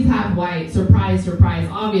white. Surprise, surprise,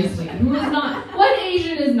 obviously. What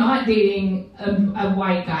Asian is not dating a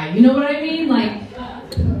white guy? You know what I mean? Like,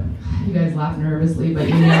 you guys laugh nervously, but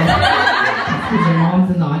you know, because your mom's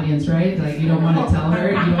in the audience, right? Like, you don't want to tell her,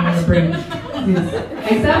 you don't want to bring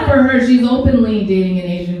except for her, she's openly dating an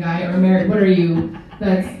Asian guy or married. What are you?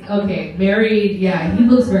 That's, okay, married, yeah, he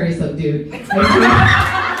looks very subdued. He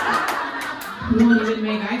won't even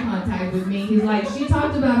make eye contact with me. He's like, she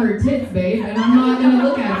talked about her tits, babe, and I'm not going to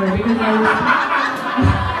look at her because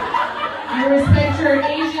I respect your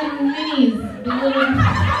Asian minis.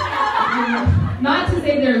 Not to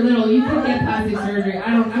say they're little, you could get plastic surgery.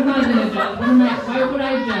 I'm not going to judge. Why would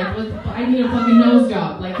I judge? I need a fucking nose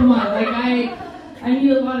job. Like, come on, like I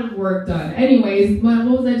need a lot of work done. Anyways, what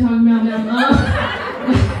was I talking about now?